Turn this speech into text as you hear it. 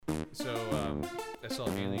I saw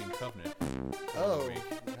Alien Covenant. Oh,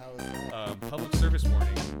 how is that? Public service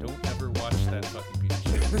warning: don't ever watch that fucking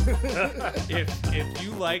piece of shit. if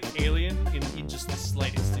you like Alien in just the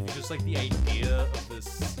slightest, if you just like the idea of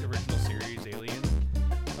this original series, Alien,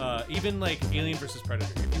 even like Alien vs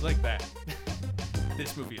Predator, if you like that,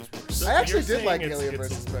 this movie is worse. I actually You're did saying like it's Alien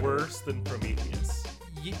vs Predator. worse than Prometheus.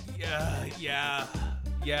 Yeah.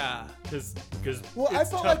 Because Well, I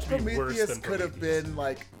it's felt tough like to be worse Prometheus than could have Prometheus. been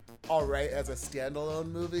like alright as a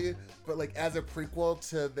standalone movie, but like as a prequel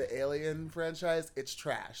to the Alien franchise, it's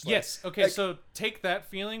trash. Like, Yes. Okay. like- So take that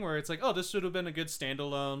feeling where it's like, oh, this should have been a good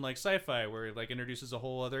standalone like sci-fi where it like introduces a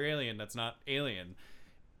whole other alien that's not Alien.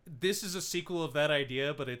 This is a sequel of that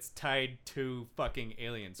idea, but it's tied to fucking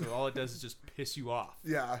Alien. So all it does is just piss you off.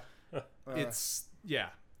 Yeah.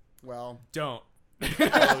 Well, Don't.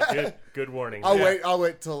 Oh, good warning. I'll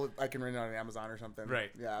wait till I can rent it on Amazon or something.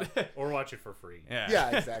 Right. Yeah. Or watch it for free.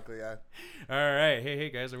 Yeah, exactly, yeah. All right.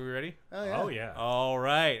 Hey guys, are we ready? Oh yeah. Oh yeah. All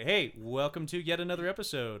right. Hey, welcome to yet another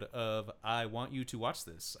episode of I Want You to Watch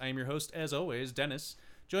This. I am your host, as always, Dennis,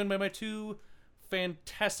 joined by my two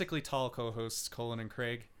fantastically tall co-hosts, Colin and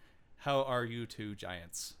Craig. How are you two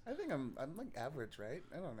giants? I think I'm like average, right?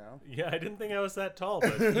 I don't know. Yeah, I didn't think I was that tall,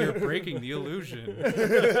 but You're breaking the illusion.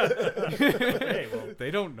 hey, well, They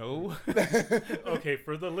don't know. okay,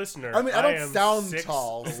 for the listener, I mean, I don't am sound 6'11".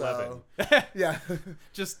 tall, so yeah.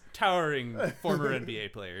 Just towering former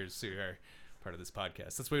NBA players who are part of this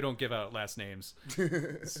podcast. That's why we don't give out last names.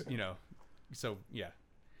 You know. So yeah.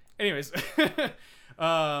 Anyways,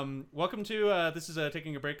 welcome to this is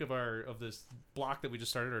taking a break of this block that we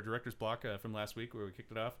just started, our director's block from last week, where we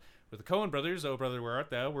kicked it off with the Coen brothers. Oh brother, where art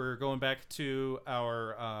thou? We're going back to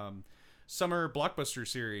our summer blockbuster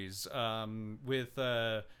series with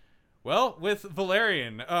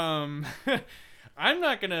Valerian. I'm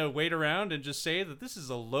not gonna wait around and just say that this is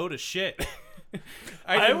a load of shit.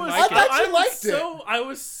 I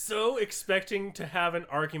was so expecting to have an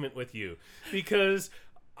argument with you because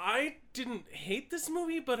I didn't hate this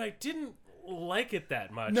movie, but I didn't like it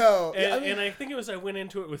that much. No, and I think it was I went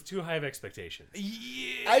into it with too high of expectations.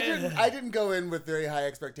 Yeah. I didn't go in with very high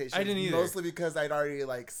expectations. I didn't either. Mostly because I'd already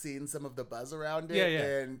like seen some of the buzz around it. Yeah,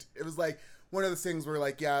 yeah. And it was like one of those things where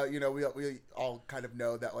like, yeah, you know, we all kind of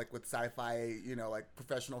know that like with sci-fi, you know, like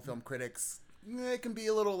professional film critics, it can be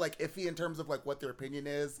a little like iffy in terms of like what their opinion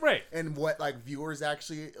is, Right. And what like viewers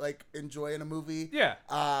actually like enjoy in a movie. Yeah.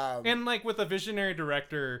 And And like with a visionary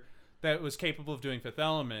director that was capable of doing Fifth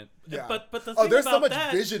Element. yeah. But the thing there's so about much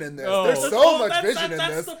that, vision in this. Oh. There's so much vision in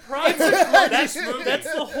that's this. the problem.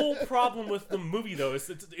 that's the whole problem with the movie, though. Is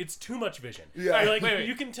it's too much vision. Yeah. Like Wait.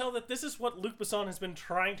 you can tell that this is what Luc Besson has been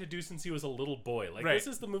trying to do since he was a little boy. Like Right. this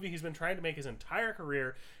is the movie he's been trying to make his entire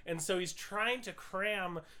career, and so he's trying to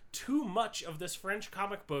cram too much of this French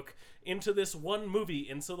comic book into this one movie,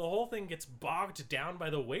 and so the whole thing gets bogged down by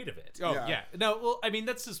the weight of it. Oh Yeah. yeah. No, well, I mean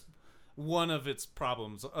that's just one of its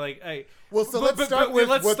problems. Like Well, so let's start with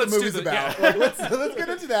what the movie's about. Yeah. Like, let's get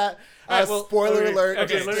into that. Alright, well, Spoiler Okay, alert.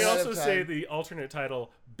 Okay, just let me ahead also of say time. the alternate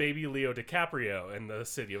title: Baby Leo DiCaprio in the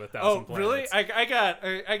City of a Oh, Thousand really?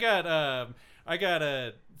 Planets. I got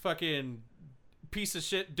a fucking piece of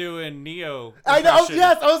shit doing Neo. I know. impression.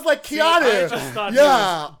 Yes, I was like See, I Keanu. just thought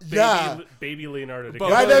Yeah, he was yeah. baby Leonardo But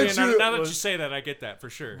DiCaprio. Why don't now, you- now that you was- say that, I get that for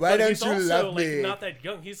sure. Why But don't he's you also, love like, me? not that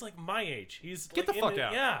young. He's like my age. He's Get like, the fuck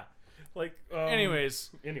out. Yeah, like. Anyways,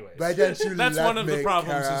 Why don't you that's love one of the me,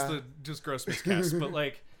 problems Kara? is the just gross miscast. But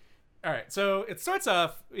like, all right, so it starts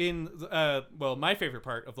off in my favorite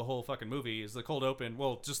part of the whole fucking movie is the cold open.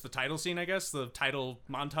 Well, just the title scene, I guess, the title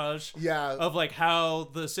montage. Yeah. Of like how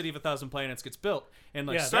the City of a Thousand Planets gets built and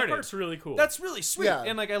like Yeah, started. that part's really cool. That's really sweet, Yeah.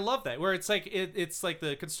 and like I love that where it's like it's like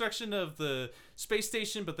the construction of the space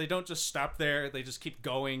station, but they don't just stop there; they just keep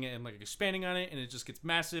going and like expanding on it, and it just gets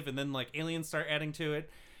massive, and then like aliens start adding to it,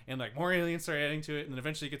 and like more aliens start adding to it, and then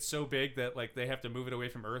eventually it gets so big that like they have to move it away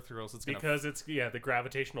from Earth, or else it's gonna because it's the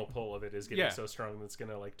gravitational pull of it is getting Yeah. so strong that it's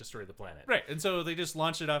gonna like destroy the planet. right, and so they just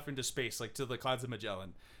launch it off into space, like to the Clouds of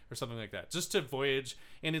Magellan or something like that, just to voyage,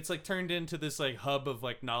 and it's like turned into this like hub of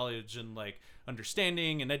like knowledge and like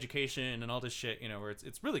understanding and education and all this shit, you know, where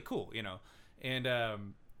it's really cool, you know, and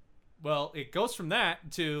well, it goes from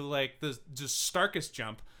that to like the just starkest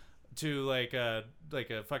jump to like a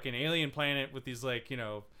fucking alien planet with these like, you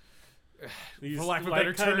know, These, for lack of a like,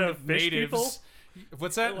 better kind term, of fish natives.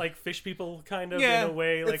 What's that? like fish people, kind of Yeah. in a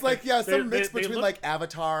way. It's like they're- some mix they between look- like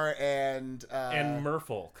Avatar and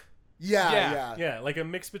merfolk. yeah. Yeah, like a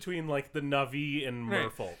mix between like the Na'vi and Right.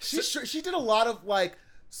 merfolk. She did a lot of like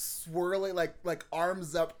swirling, like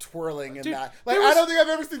arms up twirling in Dude, that. Like there was- I don't think I've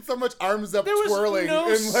ever seen so much arms up There was twirling no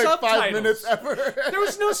in like 5 subtitles. minutes ever. There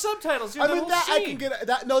was no subtitles. I mean, that I can get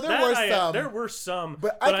that. No, there were some. There were some,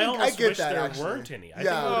 But but I I think I almost get wish that, there actually. weren't any. I think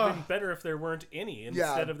Yeah. it would have been better if there weren't any Yeah.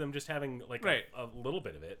 instead of them just having like Right. a little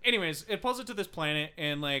bit of it. Anyways, it pulls it to this planet,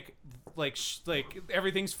 and like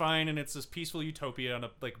everything's fine, and it's this peaceful utopia on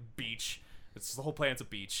a like beach. It's the whole planet's a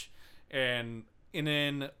beach, and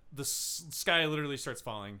then the sky literally starts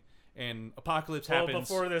falling, and apocalypse Well, happens.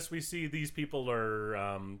 before this, we see these people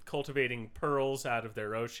are cultivating pearls out of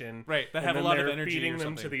their ocean. Right, that and have a then lot of they're energy feeding or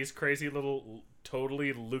them to something. these crazy little,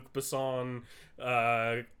 totally Luc Besson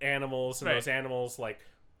animals, and Right. those animals like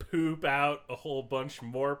poop out a whole bunch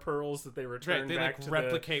more pearls that they return Right, they back like to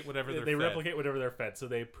replicate whatever they're they fed. replicate whatever they're fed. So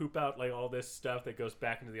they poop out like all this stuff that goes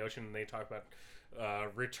back into the ocean, and they talk about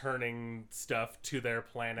returning stuff to their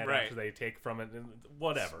planet Right. after they take from it, and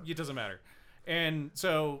whatever. It doesn't matter. And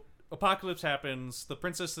so apocalypse happens. The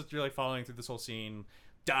princess that you're like following through this whole scene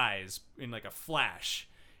dies in like a flash,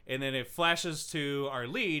 and then it flashes to our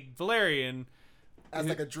lead Valerian. As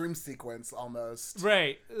like a dream sequence almost.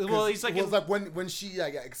 Right. Well, he's like, it's like when she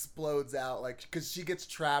explodes out, like because she gets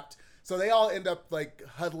trapped. So they all end up like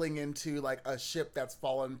huddling into like a ship that's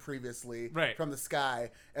fallen previously Right. from the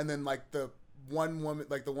sky, and then like the one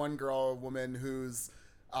woman who's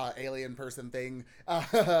alien person thing.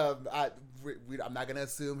 I'm not gonna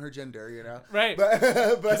assume her gender, you know. Right. But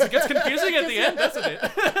it gets confusing at the end, doesn't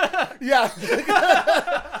it? yeah.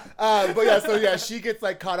 But yeah, so yeah, she gets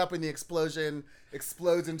like caught up in the explosion,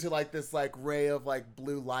 explodes into like this like ray of like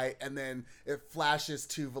blue light, and then it flashes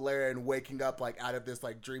to Valerian waking up like out of this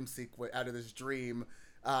like dream sequence, out of this dream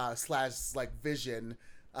slash like vision,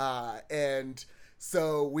 and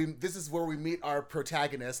so this is where we meet our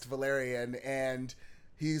protagonist Valerian, and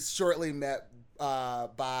he's shortly met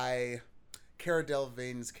by Cara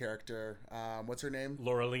Delevingne's character. What's her name?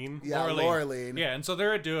 Laureline. Yeah, Laureline. Yeah, and so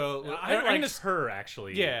they're a duo. I I'm gonna liked her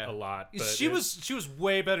actually Yeah. a lot. But she was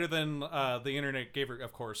way better than the internet gave her,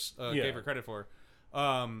 of course, gave her credit for.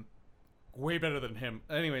 Way better than him.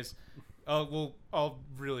 Anyways, I'll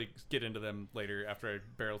really get into them later after I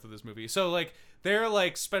barrel through this movie. So like they're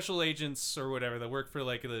like special agents or whatever that work for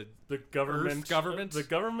like the government. Earth government. The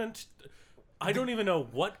government. I don't even know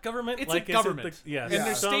what government. It's like, a government. Is it the, yeah, And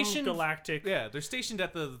they're some stationed galactic. Yeah, they're stationed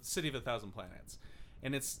at the City of 1,000 Planets,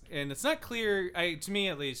 and it's not clear. To me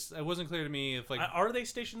at least, it wasn't clear to me if like Are they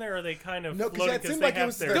stationed there? Or are they kind of No, 'cause floating it seemed they like it have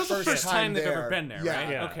was their their this was the first time they've there. ever been there, Yeah. right?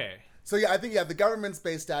 Yeah. Okay. So yeah, I think the government's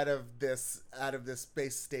based out of this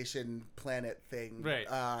space station planet thing, Right.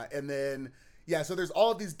 And then so there's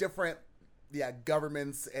all of these different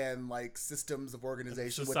governments and like systems of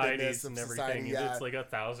organization within this societies and of everything. society. Yeah. It's like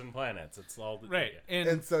 1,000 planets. It's all Right. yeah.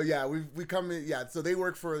 And so we come in, so they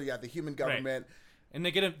work for the human government. And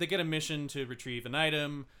they get a mission to retrieve an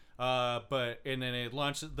item, then it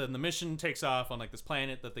launches. Then the mission takes off on like this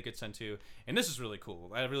planet that they get sent to, and this is really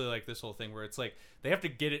cool. I really like this whole thing where it's like they have to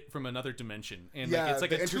get it from another dimension, and Yeah, like it's like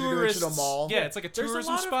the a tourist interdimensional mall. Yeah, it's like a There's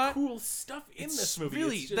tourism a lot spot. of cool stuff in this movie.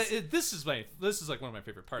 Really, It's just- this is like one of my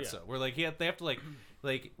favorite parts Yeah. though. Where like they have to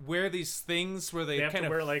like wear these things where they They have kind to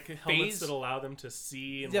of wear like helmets phase- that allow them to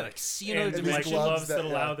see, and Yeah, like like see another and like dimension. gloves that, that-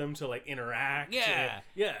 allow yeah. them to like interact. Yeah,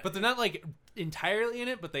 yeah. But they're not like entirely in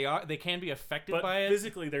it, but they can be affected But by it.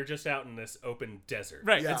 physically, they're just out in this open desert.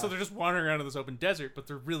 Right, Yeah. and so they're just wandering around in this open desert, but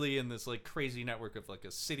they're really in this like crazy network of like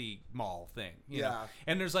a city mall thing. You know? Yeah.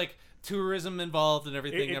 And there's like tourism involved and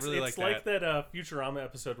everything. It's I really it's like like that Futurama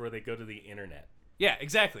episode where they go to the internet. Yeah,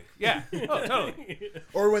 exactly. Yeah. Oh, totally.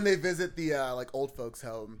 Or when they visit the like old folks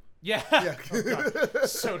home. Yeah. Yeah. Oh, God.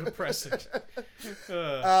 So depressing.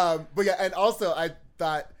 But yeah, and also I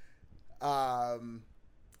thought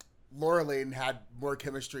Laureline had more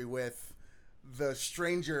chemistry with the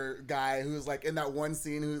stranger guy who's like in that one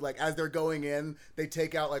scene who like as they're going in they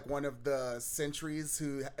take out like one of the sentries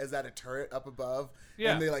who is at a turret up above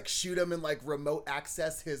and they like shoot him and like remote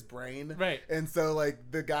access his brain, Right. And so like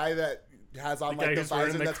the guy that has on The guy like the who's wearing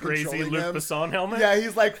visor the that's crazy controlling Luc him, Besson helmet. yeah,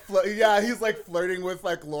 he's like he's like flirting with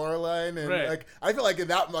like Laureline, and Right. like I feel like in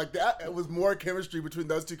that it was more chemistry between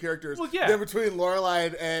those two characters Well, yeah. than between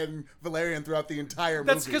Laureline and Valerian throughout the entire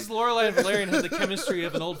That's movie. because Lorelai and Valerian have the chemistry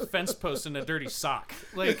of an old fence post and a dirty sock.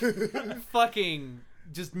 Like, fucking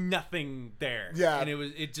just nothing there. Yeah. And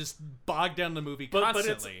it just bogged down the movie But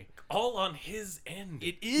constantly. it's all on his end.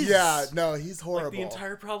 It is. Yeah, no, he's horrible. Like, the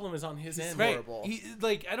entire problem is on his end. Right. horrible.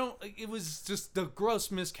 It was just the gross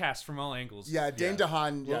miscast from all angles. Yeah, Dane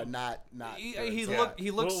DeHaan, Well, not. He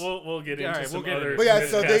good. looks. We'll get into All right, some we'll get other into But yeah,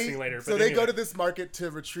 so casting later. they But go anyway. to this market to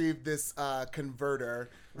retrieve this converter,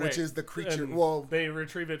 which Right. is the creature. And Well, they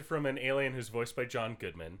retrieve it from an alien who's voiced by John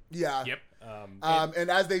Goodman. yeah. Yep. And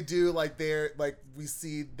as they do, we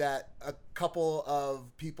see that a couple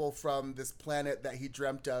of people from this planet that he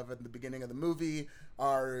dreamt of in the beginning of the movie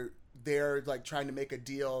are there, like trying to make a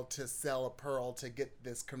deal to sell a pearl to get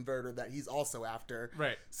this converter that he's also after.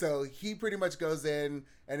 Right. So he pretty much goes in,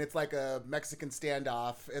 and it's like a Mexican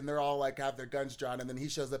standoff, and they're all like have their guns drawn, and then he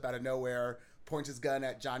shows up out of nowhere, points his gun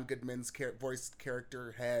at John Goodman's voiced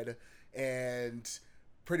character head, and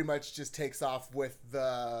pretty much just takes off with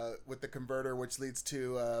the converter, which leads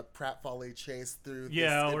to a pratfally chase through this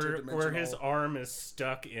where his interdimensional- arm is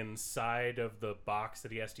stuck inside of the box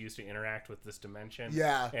that he has to use to interact with this dimension.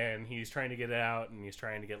 Yeah. And he's trying to get it out, and he's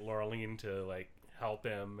trying to get Laureline to like help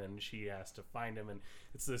him, and she has to find him, and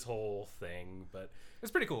it's this whole thing. But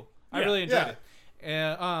It's pretty cool. I Yeah. really enjoyed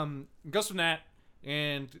it. Goes from that,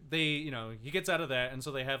 and he gets out of that, and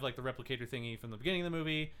so they have like the replicator thingy from the beginning of the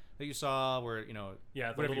movie that you saw, where the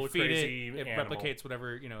whatever little you feed crazy it animal. replicates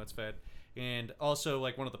whatever it's fed, and also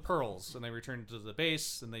like one of the pearls, and they return to the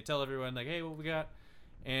base, and they tell everyone like, hey, what we got.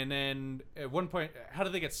 And then at one point, how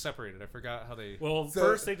did they get separated? I forgot how they. Well, So-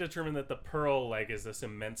 first they determined that the pearl like is this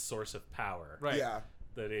immense source of power. Right. Yeah.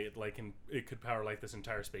 That it could power like this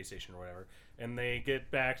entire space station or whatever. And they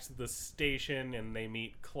get back to the station, and they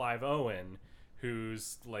meet Clive Owen,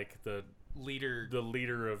 who's like the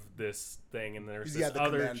leader of this thing, and there's this the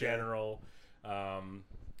other commander. general.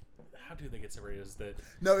 How do they get separated? Is that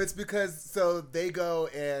No, it's because so they go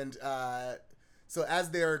and so as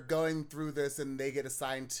they're going through this, and they get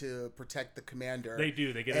assigned to protect the commander. they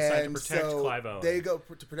get assigned And to protect so Clive Owen. They go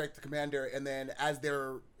to protect the commander, and then as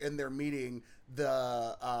they're in their meeting,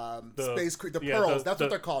 the pearls. That's what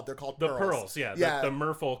they're called. They're called the pearls. pearls, yeah. Yeah. The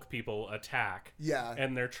merfolk people attack. Yeah.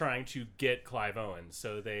 And they're trying to get Clive Owen,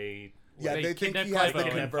 so they. Yeah, they think kidnap he has Clive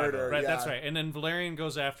the Owen. converter. Right, yeah. that's right. And then Valerian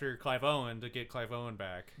goes after Clive Owen to get Clive Owen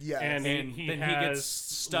back. Yeah. And And he then he has gets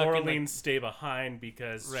stuck in Laureline the- stay behind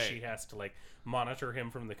because Right. she has to like monitor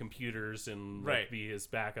him from the computers and Right. be his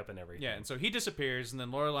backup and everything. Yeah, and so he disappears, and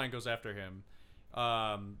then Laureline goes after him.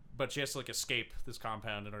 But she has to like escape this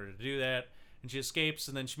compound in order to do that. And she escapes,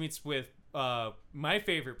 and then she meets with my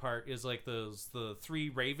favorite part is like the three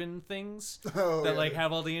raven things Oh, that yeah. like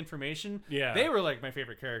have all the information. Yeah. They were like my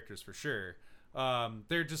favorite characters for sure.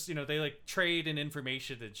 They're just they like trade in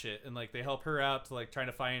information and shit, and like they help her out to like trying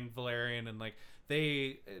to find Valerian, and like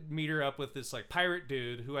they meet her up with this like pirate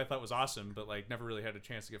dude who I thought was awesome, but like never really had a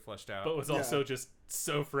chance to get fleshed out. But was also just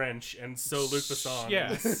so French and so Luc Besson.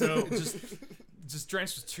 Yeah, and so just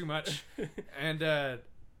drenched with too much, and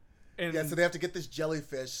Yeah, so they have to get this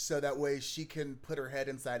jellyfish so that way she can put her head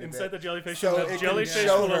inside of inside it. the jellyfish, So and it the can jellyfish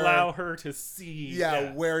show will her- allow her to see.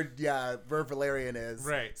 where Valerian is.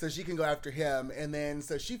 Right. So she can go after him, and then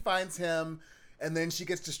so she finds him, and then she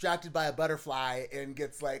gets distracted by a butterfly and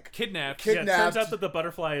gets like kidnapped. Yeah, it turns kidnapped. out that the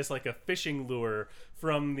butterfly is like a fishing lure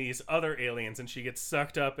from these other aliens, and she gets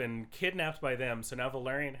sucked up and kidnapped by them. So now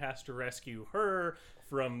Valerian has to rescue her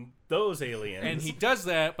from those aliens. And he does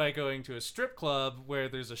that by going to a strip club where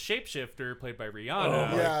there's a shapeshifter played by oh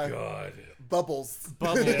Rihanna, my Yeah. god. Bubbles.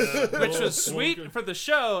 Bubbles, Yeah, which we'll- was sweet we'll- for the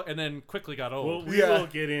show, and then quickly got Well, old. we Yeah. will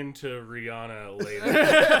get into Rihanna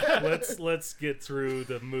later. let's get through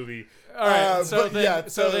the movie. All right, so but then yeah,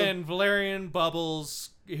 so so- then Valerian Bubbles,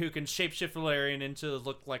 who can shapeshift Valerian into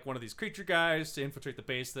look like one of these creature guys to infiltrate the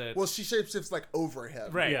base. That Well, she shapeshifts like over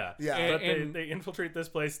him. right, Yeah, Yeah. But and they infiltrate this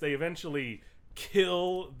place. They eventually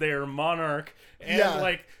kill their monarch and Yeah.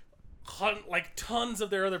 like hunt like tons of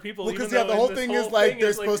their other people. Well, 'cause, even yeah, though the in whole this thing is, like, they're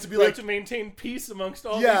is, supposed to be, we have like- to maintain peace amongst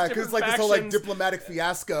all Yeah, these because different like this whole like factions. diplomatic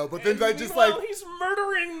fiasco, but then And like just meanwhile, like he's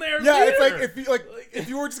murdering their yeah, it's leader. like if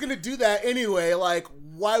you were just gonna do that anyway, like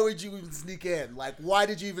why would you even sneak in? Like why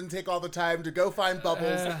did you even take all the time to go find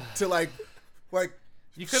Bubbles to like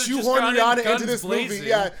You could've just shoehorn gone in Rihanna into guns this blazing. movie?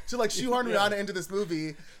 Yeah, to like shoehorn Rihanna into this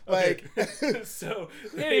movie. Like Okay. So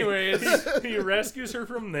Anyways. he rescues her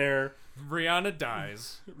from there. Rihanna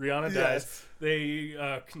dies. Rihanna Yes. dies.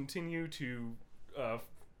 They continue to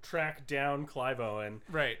track down Clive Owen.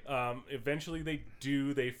 Right. Eventually,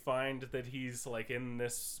 they find that he's like in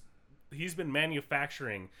this. He's been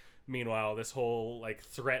manufacturing meanwhile, this whole like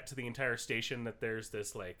threat to the entire station that there's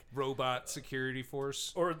this like Robot security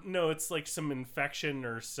force. or no, it's like some infection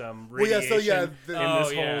or some Well, yeah, radiation so, yeah, in Oh,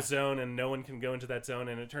 this yeah. whole zone, and no one can go into that zone.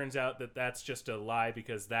 And it turns out that that's just a lie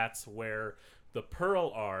because that's where the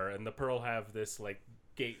Pearl are, and the Pearl have this like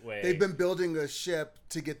gateway. They've been building a ship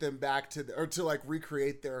to get them back or to like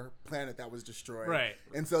recreate their planet that was destroyed. Right.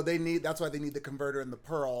 And so that's why they need the converter and the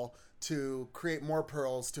Pearl to create more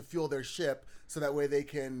pearls to fuel their ship, so that way they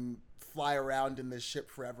can fly around in this ship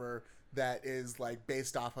forever that is like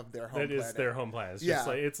based off of their home that planet. is their home planet. It's Yeah. just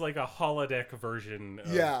like it's like a holodeck version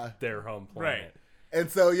of Yeah. their home planet. Right. And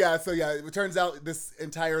so it turns out this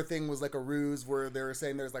entire thing was like a ruse where they were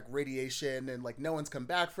saying there's like radiation and like no one's come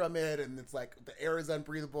back from it, and it's like the air is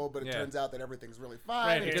unbreathable, but it Yeah. turns out that everything's really fine.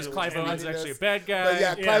 Right, and because it's Clive just Owen's happiness. actually a bad guy. But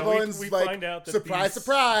yeah, Clive we- Owens we like find out that surprise, these-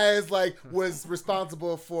 surprise, like was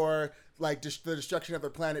responsible for like the destruction of their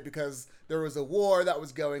planet because there was a war that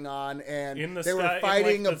was going on, and In the they sky- were in,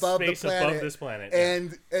 fighting like, the above the space above planet, this planet,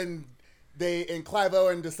 yeah. and Clive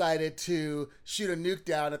Owen decided to shoot a nuke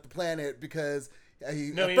down at the planet because.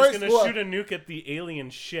 He No, at he first, was going to shoot a nuke at the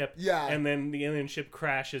alien ship, Yeah. and then the alien ship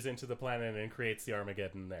crashes into the planet and creates the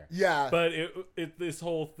Armageddon there. Yeah. But this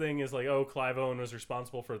whole thing is like, oh, Clive Owen was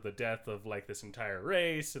responsible for the death of like this entire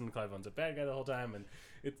race, and Clive Owen's a bad guy the whole time, and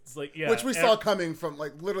it's like, yeah, which we saw coming from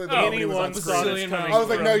like literally the Oh, moment he was on anyone screen. saw this Brazilian coming. I was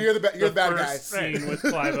like, from no, you're the bad guy. first scene with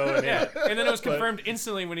Clive Owen. in Yeah, it. and then it was But- confirmed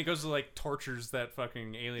instantly when he goes to like tortures that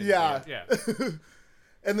fucking alien. Yeah. Yeah.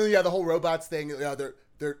 And then the whole robots thing. Yeah,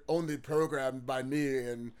 they're only programmed by me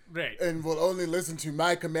and Right. and will only listen to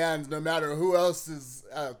my commands, no matter who else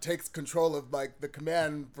takes control of like the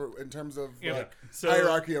command in terms of Yeah. like So-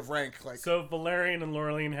 hierarchy of rank. Like So Valerian and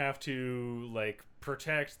Laureline have to like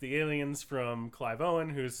protect the aliens from Clive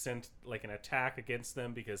Owen, who's sent like an attack against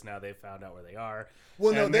them because now they've found out where they are.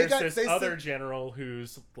 Well, no, and they there's got- this they other sent- general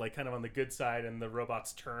who's like kind of on the good side, and the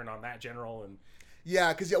robots turn on that general. And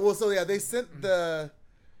yeah, because they sent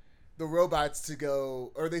the robots to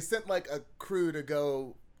go, or they sent like a crew to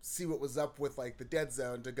go see what was up with like the dead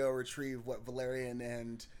zone to go retrieve what Valerian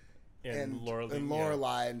and Laureline,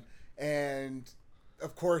 Laureline, and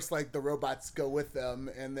of course like the robots go with them,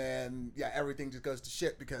 and then everything just goes to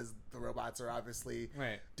shit because the robots are obviously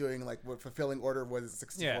Right. doing like what fulfilling order was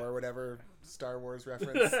 64 Yeah. or whatever Star Wars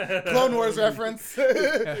reference, Clone Wars reference, in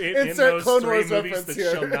insert those Clone three Wars movies reference that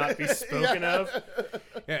here. shall not be spoken Yeah. of.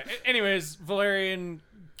 Yeah. Anyways, Valerian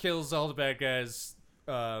kills all the bad guys.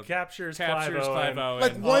 Captures Captures Clive Clive Owen. Owen.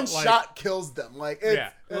 Like one like- shot kills them. Like it's, Yeah.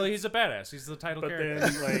 Well, he's a badass. He's the title But character.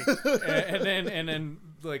 then, like, and then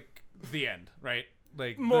like the end, right?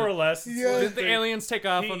 Like more or less, Yeah. the aliens take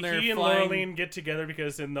off when they're he and flying. Laureline get together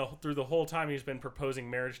because through the whole time he's been proposing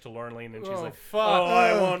marriage to Laureline, and she's Oh, like, fuck. "Oh,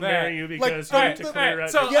 I won't That- marry you because you Like, need to the- clear Alright, out."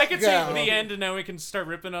 so your-" I can Yeah. see the end, and now we can start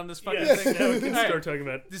ripping on this fucking Yes, thing. now we can Alright. start talking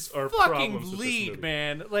about This our fucking problems with this lead, movie.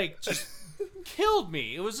 man, like just killed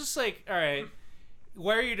me. It was just like, all right,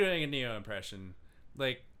 why are you doing a Neo impression?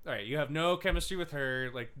 Like, all right, you have no chemistry with her.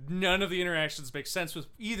 Like, none of the interactions make sense with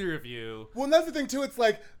either of you. Well, and that's the thing too. It's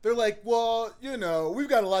like they're like, well, we've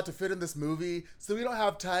got a lot to fit in this movie, so we don't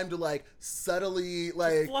have time to like subtly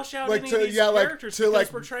like Flush out like any to of these like characters to because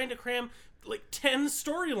like we're trying to cram like 10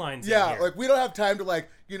 storylines. yeah, in here. like we don't have time to like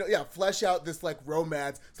flesh out this like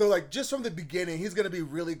romance. So like just from the beginning, he's gonna be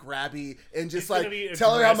really grabby and just He's like gonna be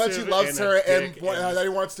tell her how much he aggressive loves and a her and dick and- that he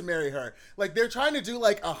wants to marry her. Like they're trying to do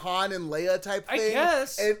like a Han and Leia type I thing.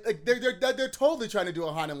 guess. And like they're totally trying to do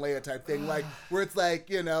a Han and Leia type thing, like where it's like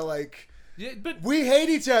like. Yeah, but We hate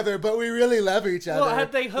each other, but we really love each other. well,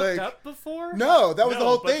 had they hooked Like, up before? No, that was No, the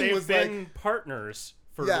whole but thing. they've Was been like, partners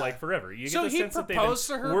for Yeah. like forever. You So get the he sense that they've proposed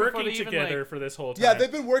to been her before working they even, together like- for this whole time. yeah,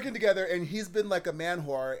 they've been working together, and he's been like a man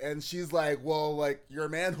whore, and she's like, well, like you're a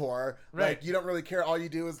man whore, Right. like you don't really care. All you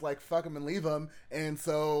do is like fuck him and leave him, and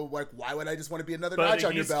so like why would I just want to be another But notch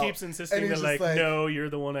on he your belt? keeps insisting And that he's like, just no, you're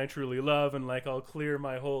the one I truly love, and like I'll clear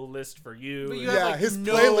my whole list for you. But and- you have, yeah, like, his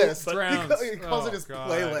no playlist. grounds. He calls Oh, it his God.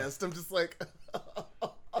 playlist. I'm just like,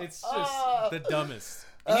 It's just the dumbest.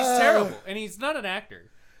 And he's terrible, and he's not an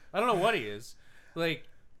actor. I don't know what he is. Like,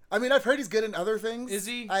 I mean, I've heard he's good in other things. Is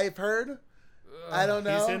he? I've heard. I don't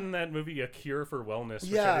know. He's in that movie A Cure for Wellness,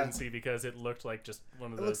 which Yeah. I didn't see because it looked like just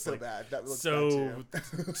one of It those looks so like, bad. That looks so bad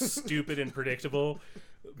too. stupid and predictable.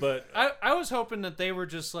 But I was hoping that they were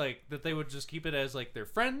just like that they would just keep it as like their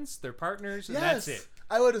friends, their partners, and Yes, that's it.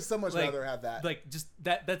 I would have so much Like- rather have that. Like just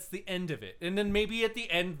that's the end of it, and then maybe at the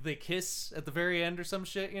end they kiss at the very end or some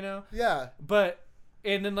shit, yeah. But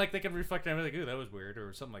and then like they can reflect on it like, ooh, that was weird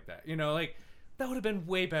or something like that, like that would have been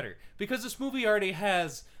way better because this movie already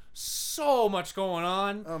has so much going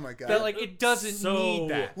on. Oh my God. That like it doesn't So need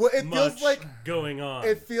that. Well, it feels much like going on.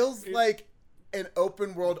 it feels like an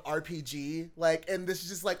open world RPG, like, and this is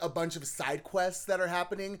just like a bunch of side quests that are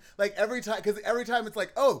happening, like every time, because every time it's like,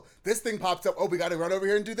 oh, this thing pops up, oh, we got to run over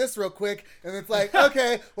here and do this real quick, and it's like,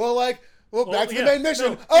 okay, well, back to the main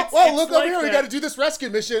mission. Look over here, we got to do this rescue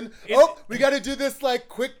mission. We got to do this like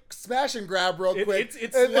quick smash and grab real quick.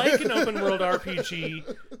 It's like an open world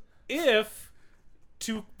RPG. If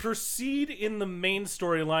to proceed in the main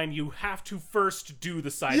storyline, you have to first do the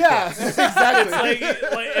side quests. Exactly.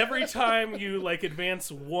 It's like every time you like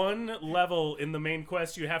advance one level in the main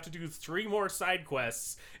quest, you have to do 3 more side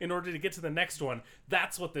quests in order to get to the next one.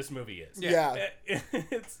 That's what this movie is. Yeah.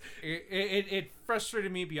 It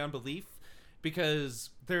frustrated me beyond belief because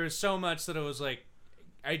there was so much that I was like,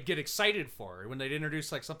 I'd get excited for when they'd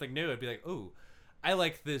introduce like something new. I'd be like, ooh, I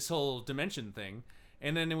like this whole dimension thing.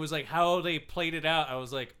 And then it was like how they played it out. I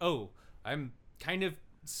was like, oh, I'm kind of,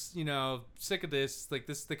 sick of this. Like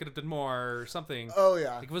this, they could have done more or something. Oh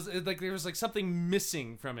yeah. Like, there was like something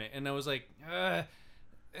missing from it, and I was like,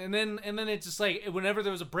 and then it just like whenever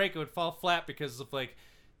there was a break, it would fall flat because of like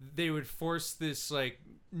they would force this like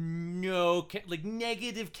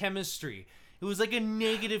negative chemistry. It was like a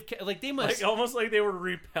negative, like they must almost like they were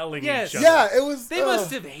repelling each other. Yeah, it was. They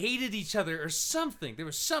must have hated each other or something. There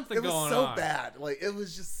was something going on. It was so bad. Like it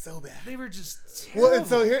was just so bad. They were just terrible. Well, and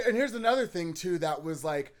so here's another thing too that was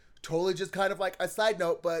like totally just kind of like a side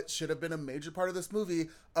note, but should have been a major part of this movie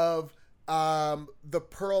of the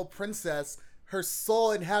Pearl Princess, her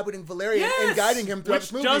soul inhabiting Valerian and guiding him throughout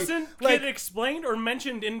this movie. Which doesn't get explained or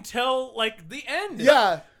mentioned until like the end.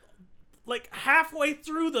 Yeah. Like halfway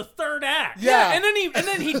through the 3rd act. Yeah. And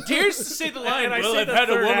then he dares to say the line, And I well, say I've the had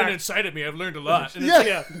a third woman act. inside of me. I've learned a lot. And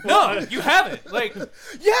Yeah. no, you haven't. Like, Yes.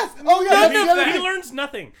 Oh yeah. None of that's the other that. He thing. learns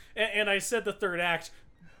nothing. And I said the 3rd act.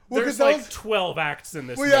 Well, There's 'cause that like was- 12 acts in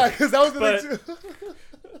this Well, movie. yeah, because that was the But- thing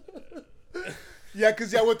too. Yeah,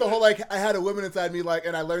 because with the whole like I had a woman inside me, like,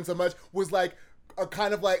 and I learned so much was like a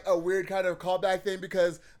kind of like a weird kind of callback thing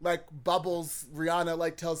because like Bubbles Rihanna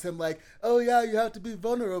like tells him like, oh yeah, you have to be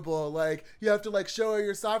vulnerable, like you have to like show her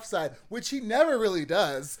your soft side, which he never really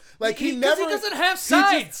does. Like he never doesn't have he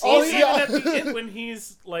sides. just- oh He said yeah. it at the end when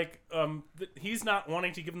he's like, he's not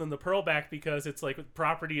wanting to give them the pearl back because it's like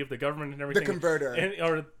property of the government and everything. converter.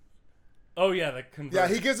 The converter. Yeah,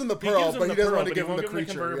 he gives him the He pearl, gives him but the he doesn't pearl, want to but give he him the won't give him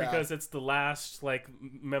creature. converter Yeah. because it's the last like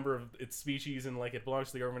member of its species and like it belongs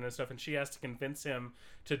to the government and stuff, and she has to convince him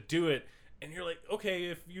to do it. And you're like, okay,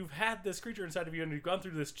 if you've had this creature inside of you and you've gone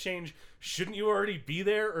through this change, shouldn't you already be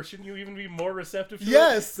there, or shouldn't you even be more receptive to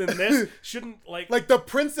Yes. it than this? Shouldn't like the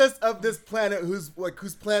princess of this planet whose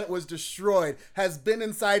planet was destroyed has been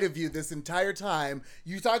inside of you this entire time.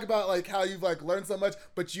 You talk about like how you've like learned so much,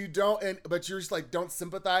 but you don't, but you're just like don't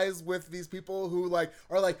sympathize with these people who like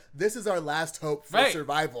are like, this is our last hope for Right.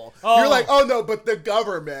 survival. Oh. You're like, oh no, but the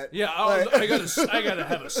government. yeah, Like- I gotta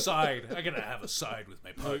have a side. I gotta have a side with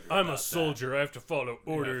my partner. I'm a soldier. I have to follow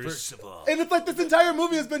orders. First of all, And it's like this entire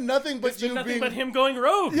movie has been nothing but It's been you nothing being but him going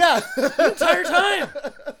rogue yeah. the entire time.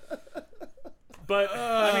 But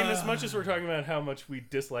I mean, as much as we're talking about how much we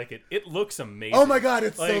dislike it, it looks amazing. Oh my god,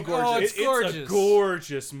 it's so Like, gorgeous. it's It's a gorgeous.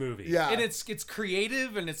 gorgeous movie. Yeah. and it's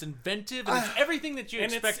creative and it's inventive and it's everything that you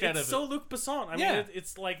And expect out it's of so it. Luc Besson. I Yeah. mean,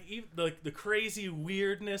 it's like the crazy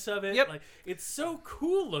weirdness of it. Yep. Like it's so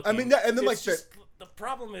cool looking. I mean, yeah, and then, It's like, just, the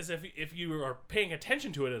problem is if you are paying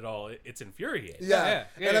attention to it at all, it's infuriating. Yeah.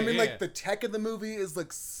 Yeah, And I yeah, mean, yeah. like, the tech in the movie is,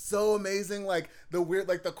 like, so amazing. Like, the weird,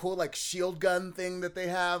 like, the cool, like, shield gun thing that they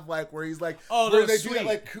have, like, where he's, like, Oh, where that they was do sweet.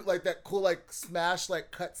 that, like that cool, like, smash,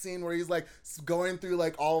 like, cut scene where he's, like, going through,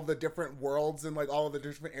 like, all of the different worlds and, like, all of the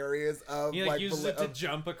different areas of, He like, uses the- it to of-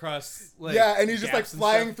 jump across. Like, yeah, and he's just, like, gaps and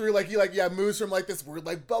flying stuff. through, like, he, like, moves from, like, this weird,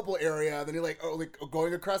 like, bubble area, and then he, like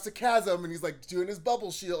going across a chasm, and he's, like, doing his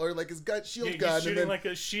bubble shield, or, like, his shield He's gun, shooting and then... like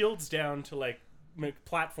a shields down to like make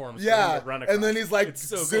platforms. for him Yeah, to run across. and then he's like It's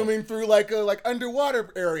so cool. zooming through like a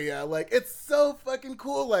underwater area. Like it's so fucking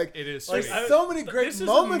cool. Like It is There's sweet. so many great This is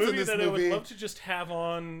moments a in movie this that movie. I would love to just have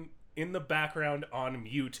on in the background on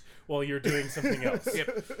mute while you're doing something else.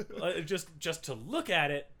 Just to look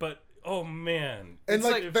at it, but oh man, And It's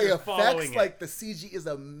like if the you're effects, following it. like the CG is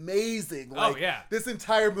amazing. Like, Oh, yeah. this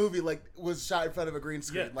entire movie like was shot in front of a green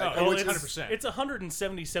screen. Yeah, Like, oh, which it's is- 100%. It's a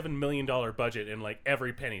 $177 million budget, and like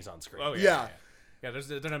every penny's on screen. Oh Yeah. yeah.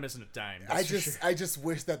 They're not missing a dime. I that's for just sure. I just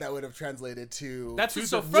wish that would have translated to That's to what's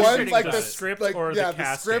so the frustrating like about the it. script like, or the yeah,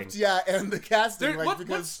 casting. script, yeah, and the casting. There, like, what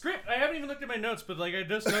because script? I haven't even looked at my notes, but like I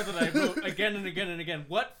just know that I wrote again and again and again.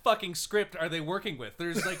 What fucking script are they working with?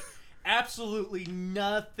 There's like absolutely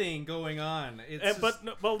nothing going on. It's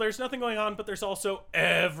There's nothing going on, but there's also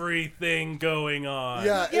everything going on.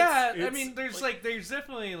 Yeah, yeah. it's I mean, there's there's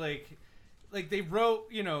definitely like they wrote,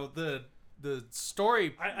 you know, the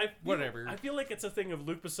story. Whatever. I feel like it's a thing of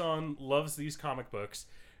Luc Besson loves these comic books,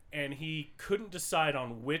 and he couldn't decide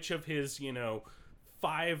on which of his, you know,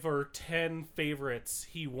 5 or 10 favorites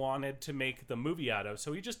he wanted to make the movie out of,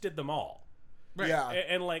 so he just did them all. Right. Yeah.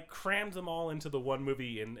 And like crammed them all into the one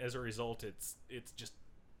movie, and as a result, it's just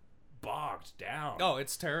bogged down. Oh,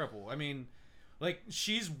 it's terrible. I mean, like,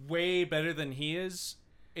 she's way better than he is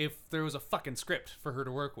if there was a fucking script for her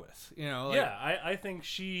to work with. You know? Like, yeah, I think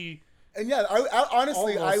she. And yeah, I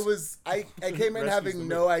honestly, Almost I came in rescues having the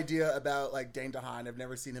no idea about like Dane DeHaan. I've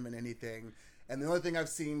never seen him in anything, and the only thing I've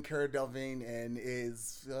seen Cara Delevingne in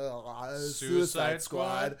is Suicide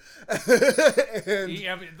Squad. And, he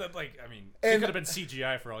could And- have been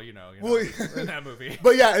CGI for all you know, Well, in that movie.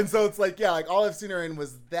 but yeah, and so it's like, yeah, like all I've seen her in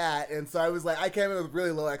was that, and so I was like, I came in with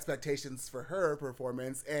really low expectations for her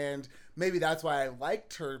performance, and maybe that's why I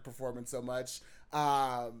liked her performance so much.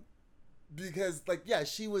 Because, like, yeah,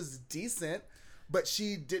 she was decent, but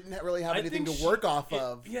she didn't really have anything to work off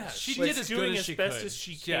of. Yeah, She she's did as doing good as as she best could. as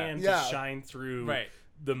she Yeah. can Yeah. to shine through Right.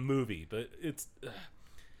 the movie, but it's.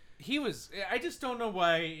 I just don't know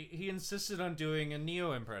why he insisted on doing a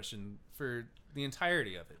Neo impression for the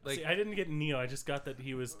entirety of it. Like, See, I didn't get Neo. I just got that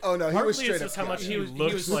he was. Oh, no, he partly was it's straight just up how much Neo. he, He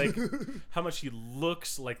was- looks like, how much he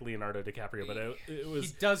looks like Leonardo DiCaprio. But it he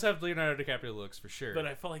was. does have Leonardo DiCaprio looks for sure. But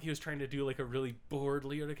I felt like he was trying to do like a really bored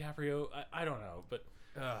Leo DiCaprio. I don't know, but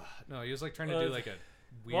no, he was like trying to do like a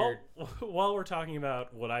while, weird. while we're talking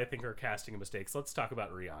about what I think are casting mistakes, let's talk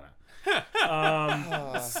about Rihanna.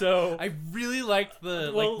 So I really liked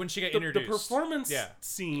the well, like when she got the introduced. performance Yeah.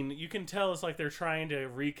 scene, you can tell it's like they're trying to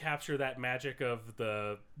recapture that magic of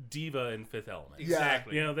the diva in Fifth Element. Yeah.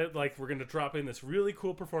 Exactly. You know, that like we're going to drop in this really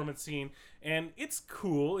cool performance scene, and it's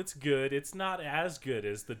cool, it's good. It's not as good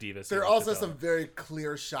as the diva scene. There are in also Fifth some Element. very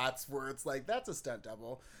clear shots where it's like, that's a stunt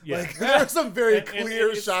double. Yeah. Like, there are some very And clear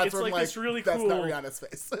it's- shots it's where I'm like like, this really that's not cool- Rihanna's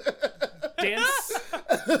face. dance.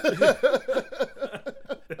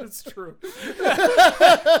 That's true.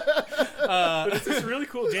 But it's this really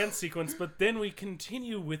cool dance sequence, but then we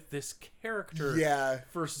continue with this character Yeah.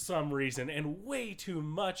 for some reason, and way too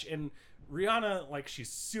much. And Rihanna, like, she's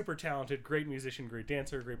super talented, great musician, great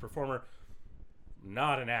dancer, great performer,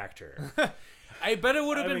 not an actor. I bet it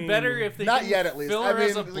would have I been mean, better if they not didn't yet, at least. fill I her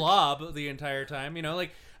as a mean, like- blob the entire time. You know,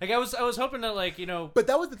 like I was hoping that like, you know, But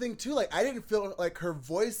that was the thing too. Like, I didn't feel like her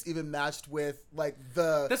voice even matched with like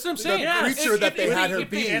the That's what I'm saying. the Yeah, creature that they had her if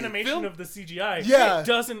the be. animation Film- of the CGI Yeah.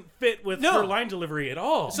 doesn't fit with No. her line delivery at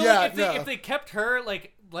all. so Yeah, like, no. if they kept her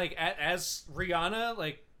as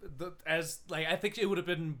Rihanna, I think it would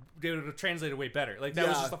have translated way better. Like that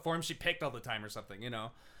was Yeah. just the form she picked all the time or something, you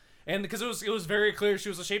know. And because it was very clear she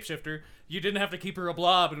was a shapeshifter, you didn't have to keep her a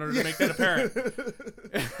blob in order to make that apparent.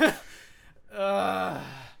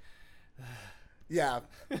 Yeah.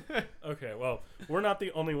 Okay, well, we're not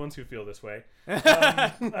the only ones who feel this way.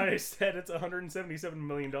 I said it's a $177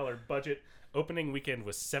 million budget. Opening weekend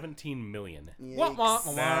was $17 million. Wah, wah, Yikes.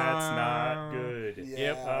 wah. That's not good.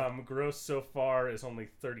 Yeah. Gross so far is only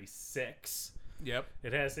 36. Yep,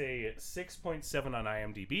 It has a 6.7 on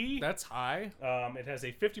IMDb. that's high. It has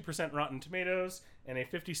a 50% Rotten Tomatoes and a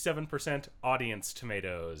 57% Audience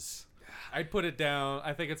Tomatoes. I'd put it down.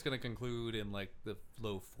 I think it's going to conclude in like the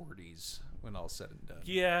low 40s when all's said and done.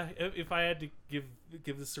 Yeah, if I had to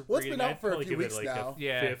give this a Well, it's rating, been out I'd for a probably few give it weeks like now. a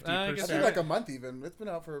Yeah, 50%. I I guess think like a month even. It's been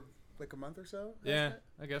out for like a month or so. Yeah, hasn't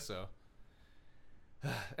it? I guess so.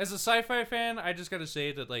 As a sci-fi fan, I just got to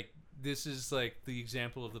say that like this is like the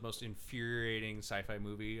example of the most infuriating sci-fi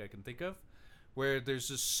movie I can think of, where there's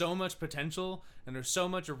just so much potential and there's so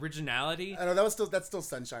much originality. I know that's still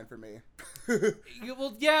Sunshine for me.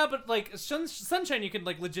 Well, yeah, but like Sunshine, you can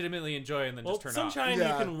like legitimately enjoy and then Well, just turn Sunshine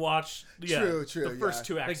Yeah. you can watch. Yeah, True, the first yeah.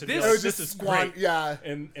 two acts Like of this- it. Oh, This is great. Yeah.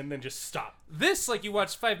 and then just stop. off. This, like, you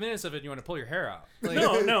watch 5 minutes of it and you want to pull your hair out. Like,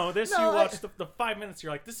 No, this No, you I- watch the 5 minutes.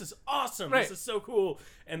 You're like, this is awesome. Right. This is so cool.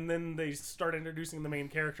 And then they start introducing the main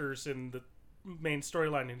characters and the main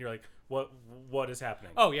storyline, and you're like, what is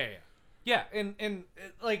happening? Oh yeah, and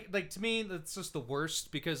like to me that's just the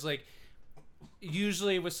worst because like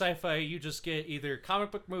usually with sci-fi you just get either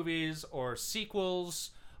comic book movies or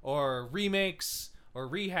sequels or remakes or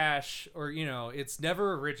rehash or you know it's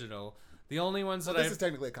never original. The only ones that This I've is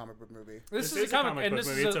technically a comic book movie. this is a comic and book this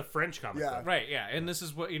movie. is It's a a French comic Yeah. book. right yeah and this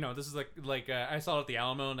is what you know this is like I saw it at the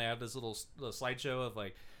Alamo and they had this little slideshow of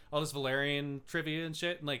like all this Valerian trivia and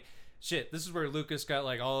shit and like shit, this is where Lucas got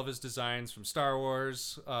like all of his designs from Star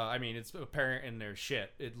Wars. I mean, it's apparent in their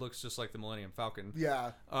shit. It looks just like the Millennium Falcon.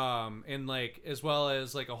 Yeah. And like as well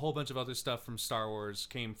as like a whole bunch of other stuff from Star Wars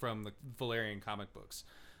came from the Valerian comic books.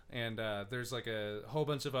 And there's like a whole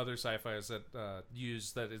bunch of other sci-fis that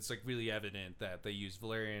use that. It's like really evident that they use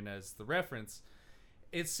Valerian as the reference.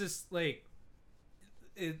 It's just like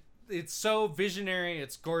it's so visionary.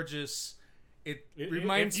 It's gorgeous. It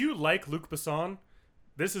reminds If you like Luc Besson,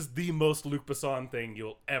 this is the most Luc Besson thing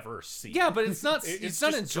you'll ever see. Yeah, but it's not. It's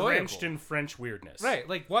not just enjoyable. drenched in French weirdness. Right,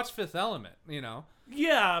 like watch Fifth Element. You know.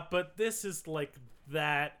 Yeah, but this is like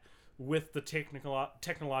that with the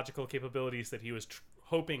technological capabilities that he was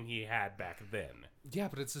hoping he had back then. Yeah,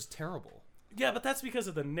 but it's just terrible. Yeah, but that's because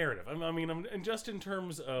of the narrative. I mean, and just in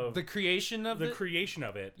terms of The creation of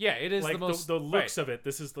it. Yeah, it is like the most the looks of it.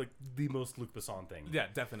 This is like the most Luc Besson thing. Yeah,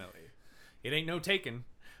 definitely. It ain't no Taken.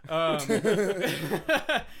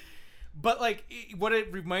 But like what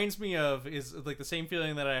it reminds me of is like the same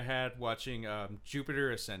feeling that I had watching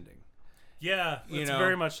Jupiter Ascending. Yeah, You it's know,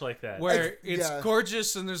 very much like that. Where it's yeah.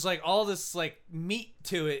 gorgeous and there's like all this like meat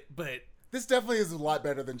to it, but This definitely is a lot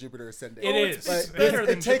better than Jupiter Ascending. It is. But It's better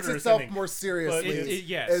than it takes Jupiter itself Ascending, more seriously.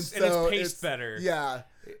 yes, and it's paced better. Yeah.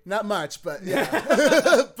 Not much, but yeah.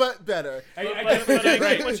 but better. But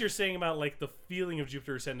I get what you're saying about like the feeling of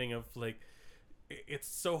Jupiter Ascending of like it's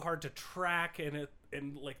so hard to track and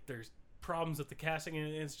like there's problems with the casting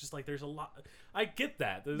and it's just like there's a lot. I get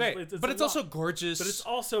that, Right. But it's also gorgeous. But it's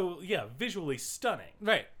also visually stunning.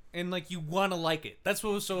 Right. And like you want to like it. That's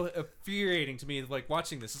what was so infuriating to me, like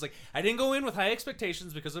watching this. It's like I didn't go in with high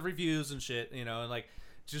expectations because of reviews and shit, you know, and like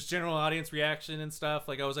just general audience reaction and stuff.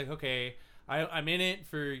 Like I was like, okay, I'm in it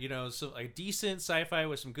for, you know, so a decent sci-fi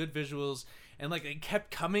with some good visuals, and like it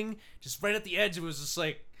kept coming just right at the edge. It was just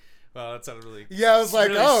like, well, that sounded really Yeah, I was like,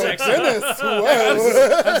 really oh sexy. goodness, whoa. I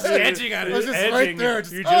was edging on I was it. just right there.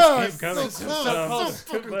 Just, You just oh, keep coming. so close.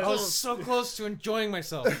 So close. I was so close to enjoying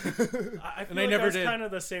myself. I feel I like never that's did. kind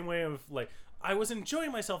of the same way of like I was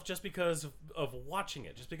enjoying myself just because of watching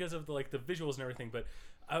it, just because of the visuals and everything. But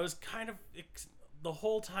I was kind of the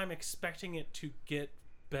whole time expecting it to get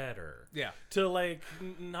better. Yeah. To like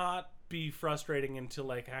not be frustrating and to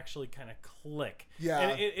like actually kind of click. Yeah.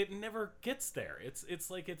 And it never gets there. It's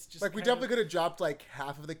like it's just Like we definitely could have dropped like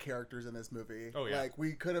half of the characters in this movie. Oh, yeah. Like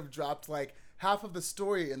we could have dropped like half of the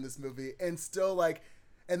story in this movie and still like,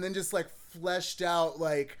 and then just like fleshed out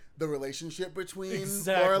like the relationship between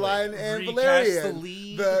Exactly. Lorelai and Recast Valerian. the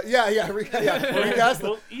lead. Recast.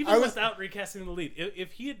 Well, even I was- without recasting the lead,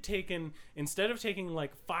 if he had taken, instead of taking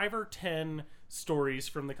like 5 or 10 stories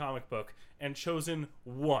from the comic book and chosen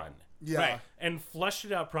one, Yeah. Right. and fleshed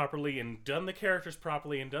it out properly and done the characters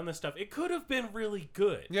properly and done this stuff, it could have been really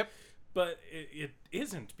good. Yep. But it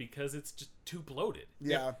isn't because it's just too bloated.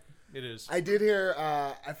 Yeah. It is. I did hear.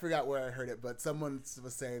 I forgot where I heard it, but someone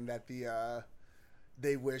was saying that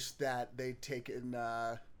they wish that they'd taken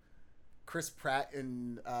Chris Pratt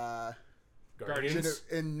and Guardians.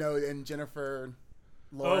 and Jennifer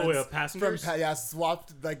Lawrence. Oh, yeah, Passengers?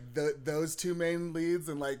 Swapped like those two main leads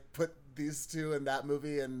and like put these two in that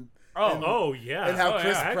movie and yeah. and have Oh,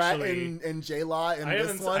 Chris yeah, Pratt actually, and J Law in I this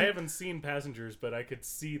haven't one. I haven't seen Passengers, but I could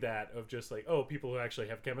see that of just like people who actually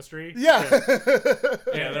have chemistry. Yeah.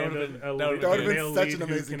 Yeah, that And would've been- a that would've lead- been male such lead an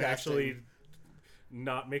who amazing can casting. actually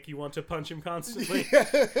not make you want to punch him constantly.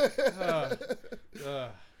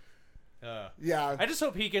 Yeah. I just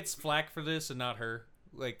hope he gets flack for this and not her.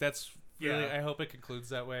 Like that's really. Yeah. I hope it concludes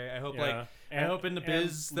that way. I hope Yeah. I hope in the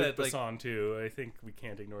biz and that Luc like Besson too. I think we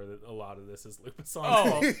can't ignore that a lot of this is Luc Besson's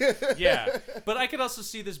Oh, fault. yeah. But I could also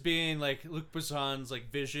see this being like Luc Besson's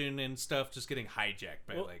like vision and stuff just getting hijacked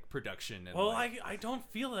by like production and Well, like, I don't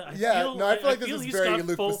feel that. I Yeah, feel, no, I feel like this feel is he's very got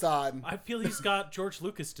Luc Besson. I feel he's got George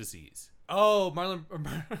Lucas disease. oh Marlon.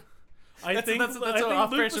 I think that's I an think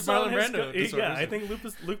off Luc branch of Besson Marlon has Brando got- disorder, Yeah, I isn't think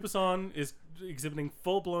Luc Besson is exhibiting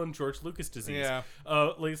full-blown George Lucas disease. Yeah.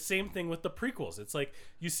 Like same thing with the prequels. It's like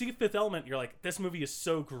you see Fifth Element, you're like, this movie is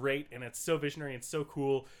so great and it's so visionary and so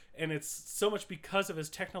cool, and it's so much because of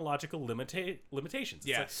his technological limitations. It's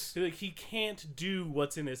Yes. like he can't do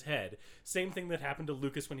what's in his head. Same thing that happened to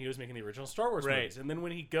Lucas when he was making the original Star Wars Right. movies, and then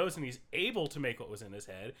when he goes and he's able to make what was in his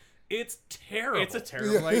head, it's terrible. It's a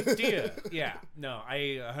terrible idea. Yeah. No,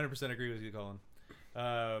 I 100% agree with you, Colin.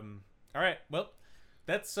 All right. Well,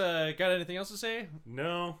 that's got anything else to say?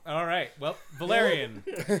 No. All right. Well, Valerian,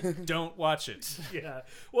 don't watch it. Yeah.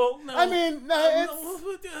 Well, no. I mean,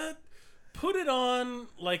 no, it's. Put it on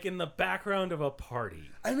like in the background of a party.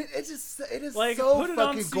 I mean, it is Like, so put it on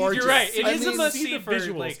fucking CG. gorgeous. You're right. It I is mean, a must see see the for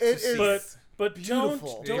visuals. like. It to see. is. But But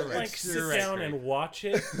Beautiful. don't You're like right. sit You're right, down Greg. and watch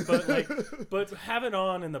it, but have it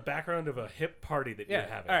on in the background of a hip party that you're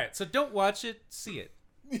having. All right. So don't watch it. See it.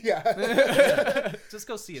 Yeah. Just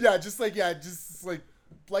go see it. Yeah, just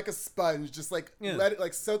like a sponge, just like Yeah. let it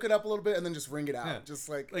like soak it up a little bit and then just wring it out. Yeah. Just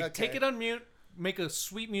like Like okay. take it on mute. Make a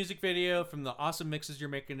sweet music video from the awesome mixes you're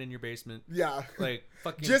making in your basement. Yeah. Like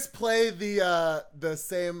fucking. Just play the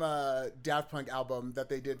same Daft Punk album that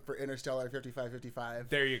they did for Interstellar 5555.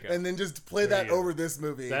 There you go. And then just play There that you go. over this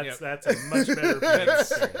movie. That's a much better viewing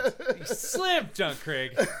experience. Slam dunk,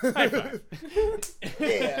 Craig. High five.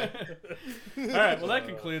 yeah. All right. Well, that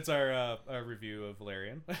concludes our review of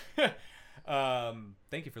Valerian.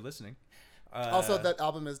 Thank you for listening. Also, that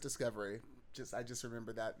album is Discovery. I just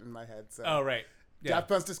remember that in my head. So. Oh, right. Yeah. Daft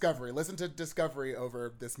Punk's Discovery. Listen to Discovery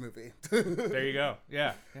over this movie. There you go.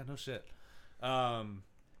 Yeah. Yeah. No shit. All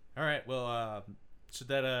right. Well, should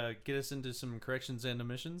that get us into some corrections and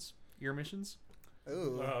omissions? Your omissions?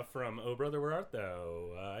 Ooh. From Oh Brother, Where Art Thou?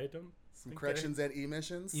 I don't. Some corrections and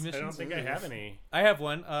emissions. I don't think I have any. I have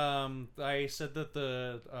one. I said that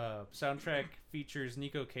the soundtrack features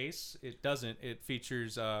Nico Case. It doesn't. It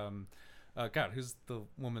features God, who's the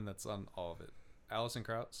woman that's on all of it? Alison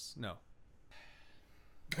Krauss? No.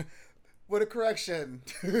 What a correction.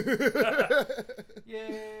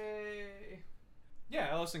 Yay! Yeah,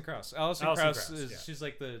 Alison Krauss. Alison Alison Krauss Krauss, is yeah. she's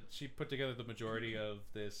like she put together the majority of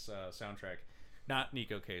this soundtrack. Not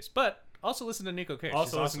Nico Case, but also listen to Nico Case.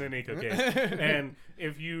 Also She's listen awesome. to Nico Case. And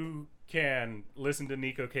if you can, listen to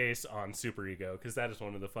Nico Case on Super Ego, because that is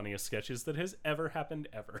one of the funniest sketches that has ever happened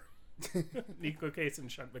ever. Nico Case and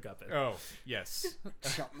Shunt McGuffin. Oh yes,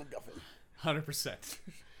 Chuck McGuffin. 100%.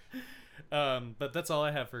 But that's all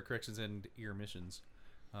I have for corrections and ear missions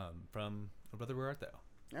from Oh Brother, Where Art Thou?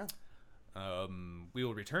 Yeah. We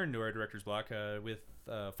will return to our director's block with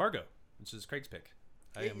Fargo, which is Craig's pick.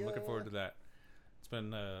 I am looking forward to that. It's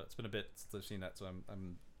been a bit since I've seen that, so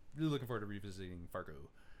I'm really looking forward to revisiting Fargo.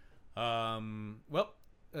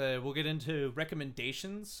 We'll get into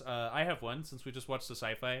recommendations. I have one since we just watched the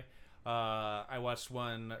sci-fi. I watched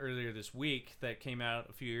one earlier this week that came out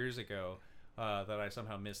a few years ago that I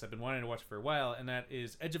somehow missed. I've been wanting to watch it for a while, and that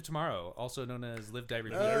is Edge of Tomorrow, also known as Live, Die,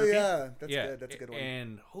 Repeat. Oh yeah, that's good. That's a good one.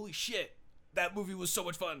 And holy shit, that movie was so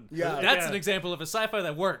much fun. Yeah. That's Yeah. an example of a sci-fi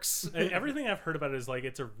that works. Everything I've heard about it is like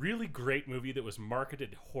it's a really great movie that was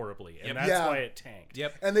marketed horribly, and Yep. that's Yeah. why it tanked.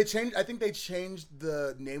 Yep. And they changed. I think they changed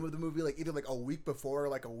the name of the movie like either like a week before or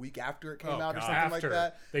like a week after it came Oh, out or God. something After like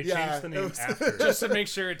that. they Yeah, changed the it name was- after. Just to make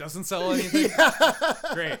sure it doesn't sell anything.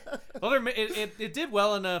 Great. Well, it did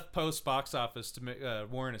well enough post box office to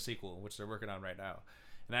warrant a sequel, which they're working on right now,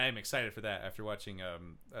 and I am excited for that. After watching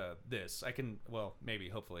this,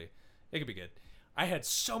 hopefully, it could be good. I had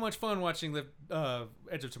so much fun watching the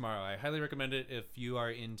Edge of Tomorrow. I highly recommend it if you are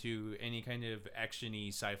into any kind of action-y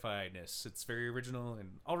sci-fi-ness. It's very original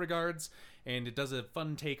in all regards, and it does a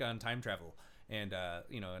fun take on time travel, and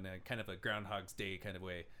in a kind of a Groundhog's Day kind of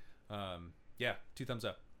way. 2 thumbs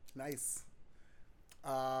up. Nice.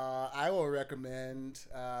 I will recommend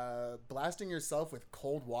blasting yourself with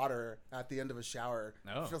cold water at the end of a shower.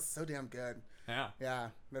 Oh. It feels so damn good. Yeah. Yeah,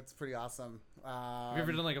 that's pretty awesome. Have you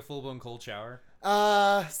ever done like a full-blown cold shower?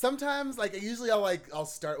 Sometimes usually I'll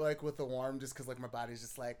start with the warm just because my body's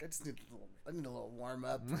just like I need a little warm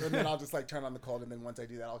up, and then I'll just turn on the cold, and then once I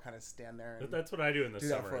do that I'll kind of stand there. And, That's what I do in the Do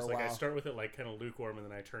that summer. for It's a like I while. start with it kind of lukewarm, and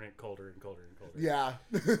then I turn it colder and colder and colder. yeah,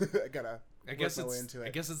 I gotta. I guess work my way it's into it. I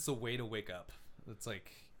guess it's the way to wake up. It's like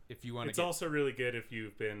if you want to It's get also really good if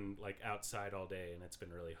you've been outside all day and it's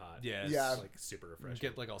been really hot. Yeah. Yeah. It's super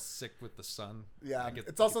refreshing. get all sick with the sun. Yeah, I get-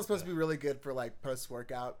 it's also I get supposed that. to be really good for post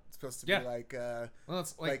workout. It's supposed to be Yeah. Well,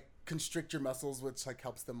 it's like constrict your muscles, which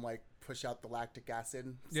helps them push out the lactic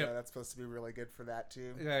acid. So Yep. that's supposed to be really good for that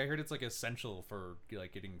too. yeah, I heard it's essential for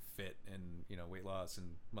getting fit and weight loss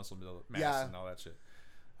and muscle mass Yeah. and all that shit.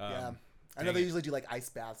 Yeah, I know dang they it. usually do ice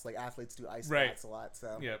baths. Athletes do ice Right. baths a lot.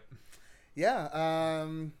 So Yep. yeah,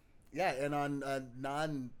 and on a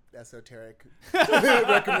non-esoteric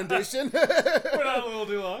recommendation, We're not a little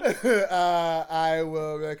too long. I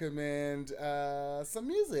will recommend some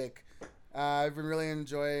music. I've been really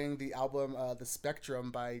enjoying the album The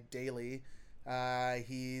Spectrum by Daly.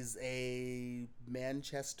 He's a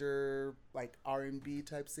Manchester R&B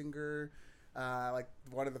type singer.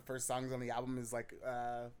 One of the first songs on the album is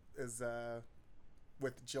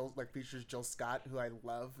with Jill, features Jill Scott, who I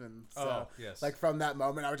love, and so Oh, yes. from that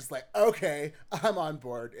moment I was just okay, I'm on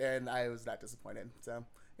board, and I was not disappointed. So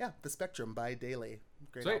yeah, The Spectrum by Daly,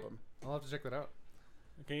 great Sweet. album. I'll have to check that out.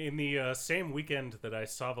 Okay, in the same weekend that I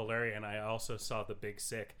saw Valerian, I also saw The Big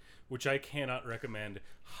Sick, which I cannot recommend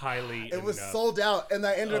highly enough. It was sold out, and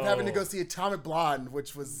I ended up having to go Oh. see Atomic Blonde,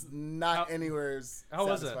 which was not anywhere how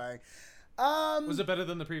was it? satisfying. Was it better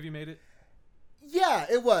than the preview made it? Yeah,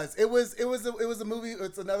 it was. It was a movie.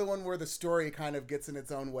 It's another one where the story kind of gets in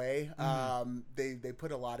its own way. They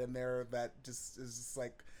put a lot in there that just is just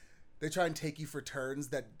like they try and take you for turns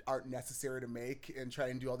that aren't necessary to make, and try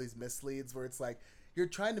and do all these misleads where it's like you're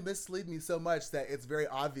trying to mislead me so much that it's very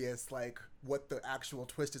obvious like what the actual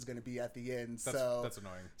twist is going to be at the end. That's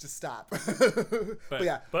annoying. Just stop. But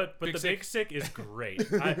yeah, But Big The Sick. Big Sick is great.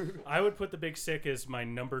 I would put The Big Sick as my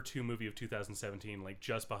number 2 movie of 2017, like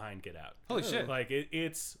just behind Get Out. Holy shit. Like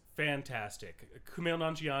it's fantastic. Kumail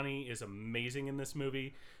Nanjiani is amazing in this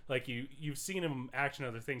movie. Like you've seen him act in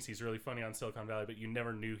other things. He's really funny on Silicon Valley, but you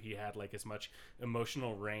never knew he had like as much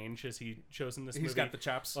emotional range as he shows in this movie. He's got the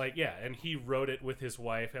chops. Like, yeah, and he wrote it with his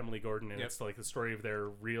wife, Emily Gordon, and Yep. it's like the story of their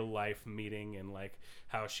real life meeting and like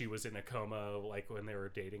how she was in a coma, like when they were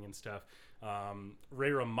dating and stuff.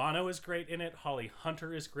 Ray Romano is great in it. Holly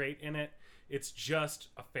Hunter is great in it. It's just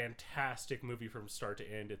a fantastic movie from start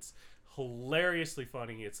to end. It's hilariously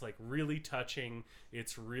funny. It's like really touching.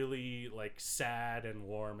 It's really like sad and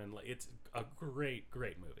warm, and it's a great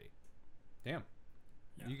movie. Damn.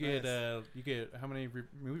 You get how many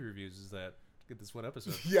movie reviews is that? Get this one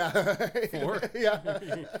episode. yeah, 4?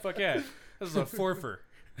 yeah. Fuck yeah. This is a 4-fer.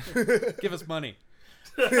 Give us money.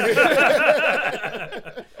 Where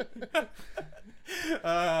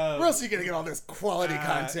else are you gonna get all this quality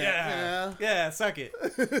content? Yeah, suck it.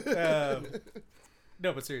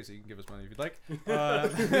 No, but seriously, you can give us money if you'd like. I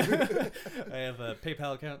have a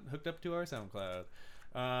PayPal account hooked up to our SoundCloud.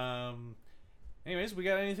 Anyways, we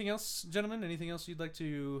got anything else, gentlemen? Anything else you'd like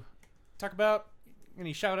to talk about?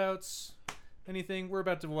 Any shout-outs? Anything? We're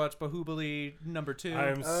about to watch Bahubali number 2.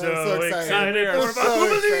 I'm so so excited. excited I'm for so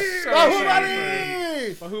Bahubali!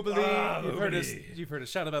 Bahubali! Bahubali. Bahubali. You've heard us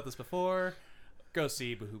shout about this before. Go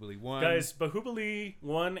see Bahubali 1. Guys, Bahubali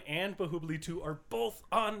 1 and Bahubali 2 are both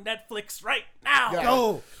on Netflix right now. Yeah.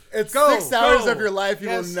 Go! It's Go, 6 hours go. of your life you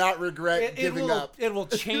Yes. will not regret giving will, up. It will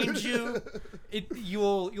change you.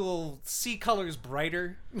 You'll see colors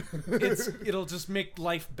brighter. It'll just make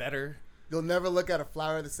life better. You'll never look at a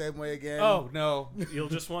flower the same way again. Oh no! You'll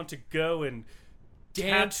just want to go and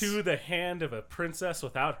Dance. tattoo the hand of a princess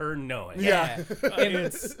without her knowing. Yeah.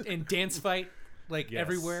 and dance fight like Yes.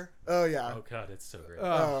 everywhere. Oh yeah. Oh god, it's so great.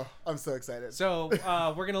 Oh, I'm so excited. So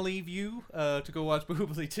we're gonna leave you to go watch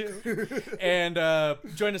Bahubali 2, and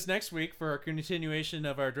join us next week for our continuation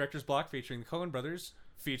of our director's block featuring the Coen Brothers,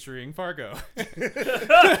 featuring Fargo.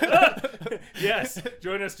 Yes,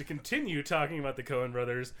 join us to continue talking about the Coen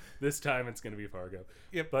Brothers. This time it's going to be Fargo.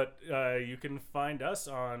 Yep. But you can find us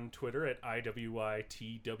on Twitter at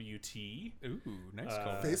IWITWT. Ooh, nice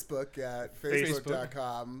call. Facebook at Facebook.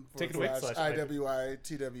 facebook.com Take it away.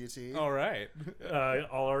 /IWITWT. All right.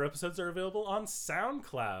 All our episodes are available on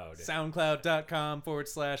SoundCloud.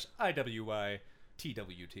 SoundCloud.com/IWITWT.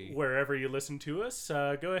 Wherever you listen to us,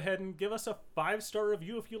 go ahead and give us a 5-star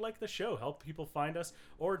review if you like the show. Help people find us,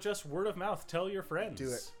 or just word of mouth. Tell your friends.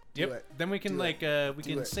 Do it. Yep. Do it. Then we can Do like it. we Do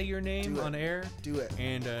can it. say your name Do it. on air Do it.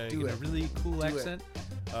 and Do in a it. really cool Do it. accent.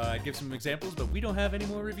 Give some examples, but we don't have any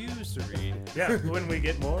more reviews to read. Yeah, when we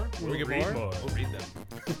get more, we'll we get read more, more. we'll read them.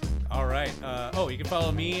 All right. You can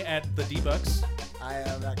follow me at the D-Bucks. I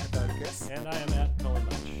am at Catharticus. And I am at Colin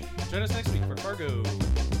Munch. Join us next week for Fargo.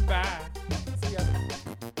 Bye. See ya.